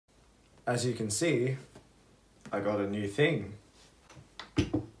as you can see, I got a new thing.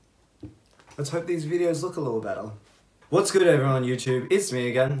 Let's hope these videos look a little better. What's good everyone on YouTube, it's me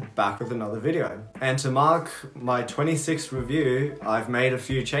again, back with another video. And to mark my 26th review, I've made a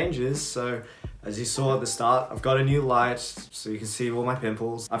few changes. So as you saw at the start, I've got a new light so you can see all my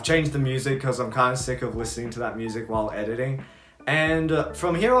pimples. I've changed the music because I'm kind of sick of listening to that music while editing. And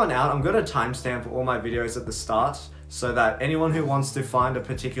from here on out, I'm going to timestamp all my videos at the start so that anyone who wants to find a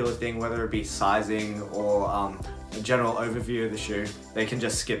particular thing, whether it be sizing or a general overview of the shoe, they can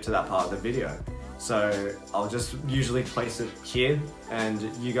just skip to that part of the video. So I'll just usually place it here and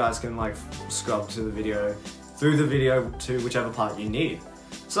you guys can like scrub to the video, through the video to whichever part you need.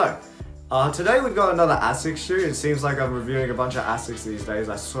 So today we've got another Asics shoe. It seems like I'm reviewing a bunch of Asics these days.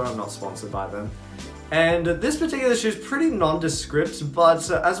 I swear I'm not sponsored by them. And this particular shoe is pretty nondescript, but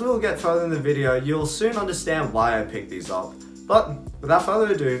as we'll get further in the video, you'll soon understand why I picked these up. But without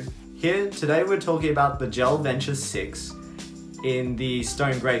further ado, today we're talking about the Gel-Burz 6 in the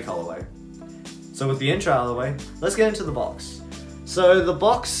stone grey colorway. So with the intro out of the way, let's get into the box. So the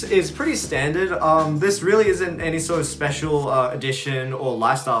box is pretty standard. This really isn't any sort of special edition or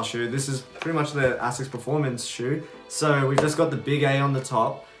lifestyle shoe. This is pretty much the Asics performance shoe. So we've just got the big A on the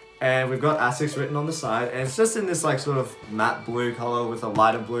top, and we've got Asics written on the side, and it's just in this like sort of matte blue color with a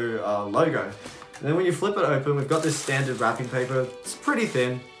lighter blue logo. And then when you flip it open, we've got this standard wrapping paper. It's pretty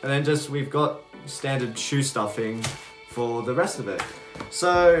thin, and then we've got standard shoe stuffing for the rest of it.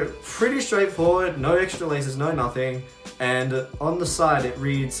 So pretty straightforward, no extra laces, no nothing. And on the side it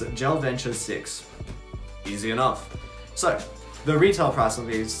reads Gel-Burz 6. Easy enough. So the retail price of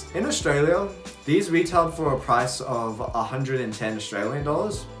these in Australia, these retailed for a price of 110 Australian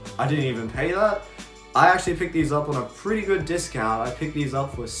dollars. I didn't even pay that. I actually picked these up on a pretty good discount. I picked these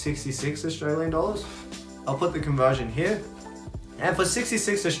up for 66 Australian dollars. I'll put the conversion here. And for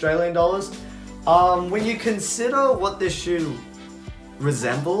 66 Australian dollars, when you consider what this shoe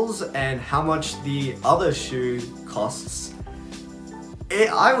resembles and how much the other shoe costs,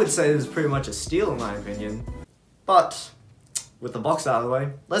 I would say this is pretty much a steal in my opinion. But with the box out of the way,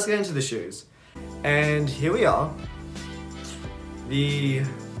 let's get into the shoes. And here we are, the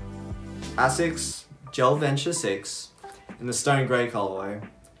Asics Gel-Burz 6 in the stone grey colorway.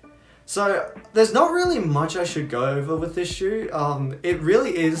 So there's not really much I should go over with this shoe. It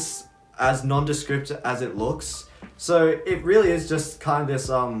really is as nondescript as it looks. So it really is just kind of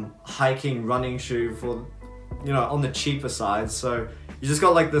this hiking running shoe for, you know, on the cheaper side. So you just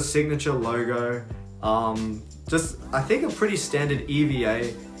got like the signature logo, just I think a pretty standard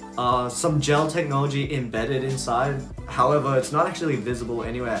EVA, some gel technology embedded inside. However, it's not actually visible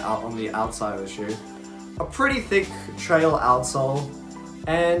anywhere out on the outside of the shoe. A pretty thick trail outsole,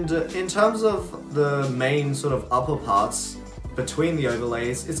 and in terms of the main sort of upper parts between the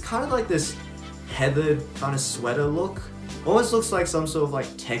overlays, it's kind of like this heathered kind of sweater look. Almost looks like some sort of like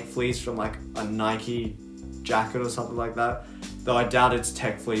tech fleece from like a Nike jacket or something like that. Though I doubt it's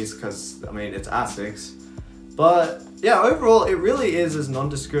tech fleece because, I mean, it's Asics. But yeah, overall, it really is as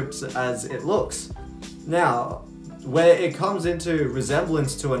nondescript as it looks. Now, where it comes into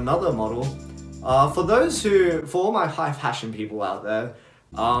resemblance to another model, for all my high fashion people out there,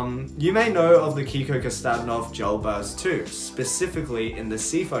 you may know of the Kiko Kostatinov Gel-Burz 2, specifically in the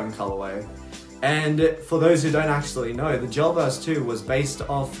Seafoam colorway. And for those who don't actually know, the Gel-Burz 2 was based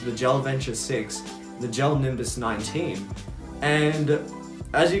off the Gel-Burz 6, the Gel Nimbus 19. And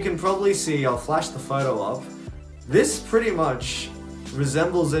as you can probably see, I'll flash the photo up, this pretty much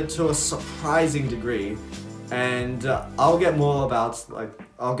resembles it to a surprising degree. And I'll get more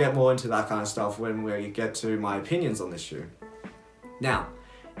into that kind of stuff when we get to my opinions on this shoe. Now,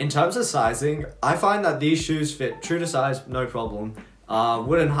 in terms of sizing, I find that these shoes fit true to size, no problem.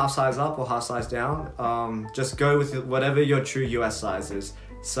 Wouldn't half size up or half size down. Just go with whatever your true US size is.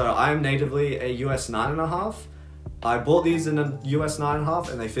 So I am natively a US 9.5. I bought these in a US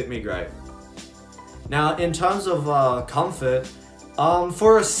 9.5 and they fit me great. Now, in terms of comfort,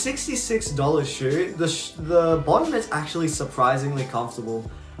 for a $66 shoe, the bottom is actually surprisingly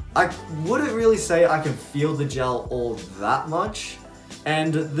comfortable. I wouldn't really say I can feel the gel all that much,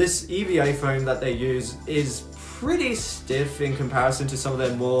 and this EVA foam that they use is pretty stiff in comparison to some of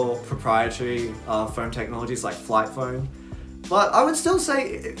their more proprietary foam technologies like flight foam. But I would still say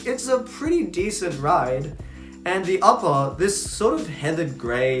it's a pretty decent ride. And the upper, this sort of heathered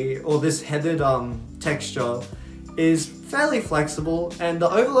grey, or this heathered texture, is fairly flexible, and the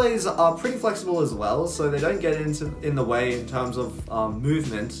overlays are pretty flexible as well, so they don't get in the way in terms of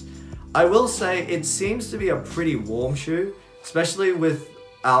movement. I will say it seems to be a pretty warm shoe, especially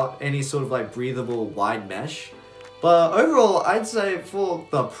without any sort of like breathable wide mesh. But overall, I'd say for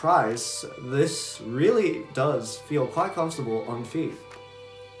the price, this really does feel quite comfortable on feet.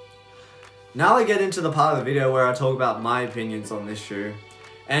 Now I get into the part of the video where I talk about my opinions on this shoe.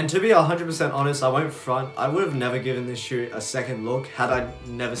 And to be 100% honest, I won't front, I would have never given this shoe a second look had I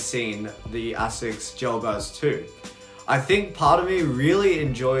never seen the Asics Gel-Burz 2. I think part of me really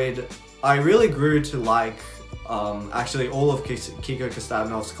enjoyed, I really grew to like actually all of Kiko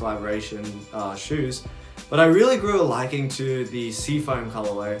Kostavinov's collaboration shoes, but I really grew a liking to the seafoam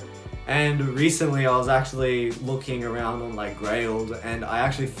colorway. And recently I was actually looking around on like Grailed, and I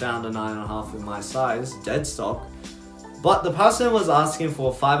actually found a 9.5 in my size, dead stock. But the person was asking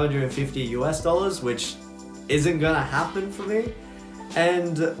for $550 US, which isn't gonna happen for me.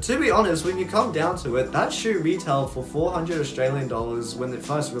 And to be honest, when you come down to it, that shoe retailed for 400 Australian dollars when it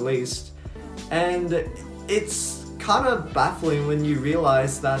first released. And it's kind of baffling when you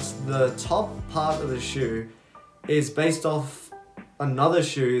realize that the top part of the shoe is based off another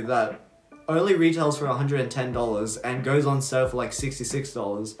shoe that only retails for $110 and goes on sale for like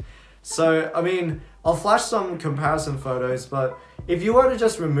 $66. So, I mean, I'll flash some comparison photos, but if you were to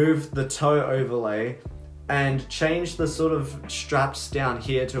just remove the toe overlay and change the sort of straps down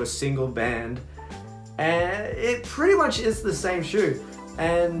here to a single band, and it pretty much is the same shoe.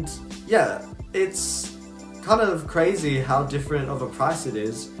 And yeah, it's kind of crazy how different of a price it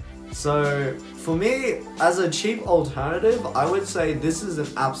is. So for me, as a cheap alternative, I would say this is an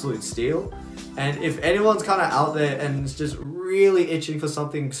absolute steal. And if anyone's kind of out there and is just really itching for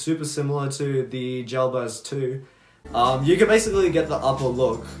something super similar to the Gel-Burz 2, you can basically get the upper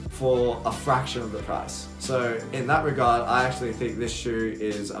look for a fraction of the price. So in that regard, I actually think this shoe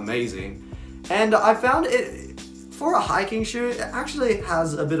is amazing. And I found it, for a hiking shoe, it actually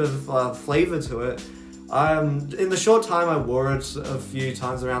has a bit of flavor to it. In the short time I wore it a few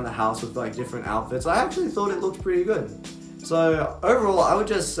times around the house with like different outfits, I actually thought it looked pretty good. So overall, I would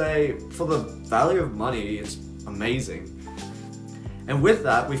just say for the value of money, it's amazing. And with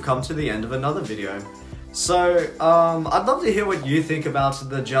that, we've come to the end of another video. So I'd love to hear what you think about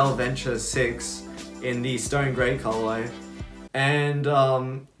the Gel Venture 6 in the Stone Grey colorway. And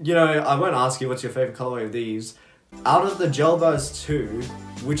you know, I won't ask you what's your favorite colorway of these. Out of the Gel-Burz 2,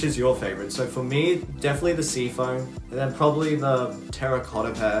 which is your favorite? So for me, definitely the seafoam, and then probably the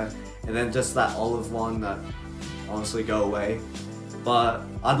terracotta pair, and then just that olive one that honestly go away. But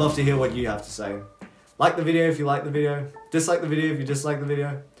I'd love to hear what you have to say. Like the video if you like the video, dislike the video if you dislike the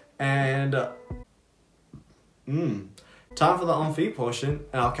video, and time for the on feet portion,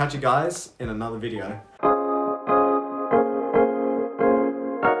 and I'll catch you guys in another video.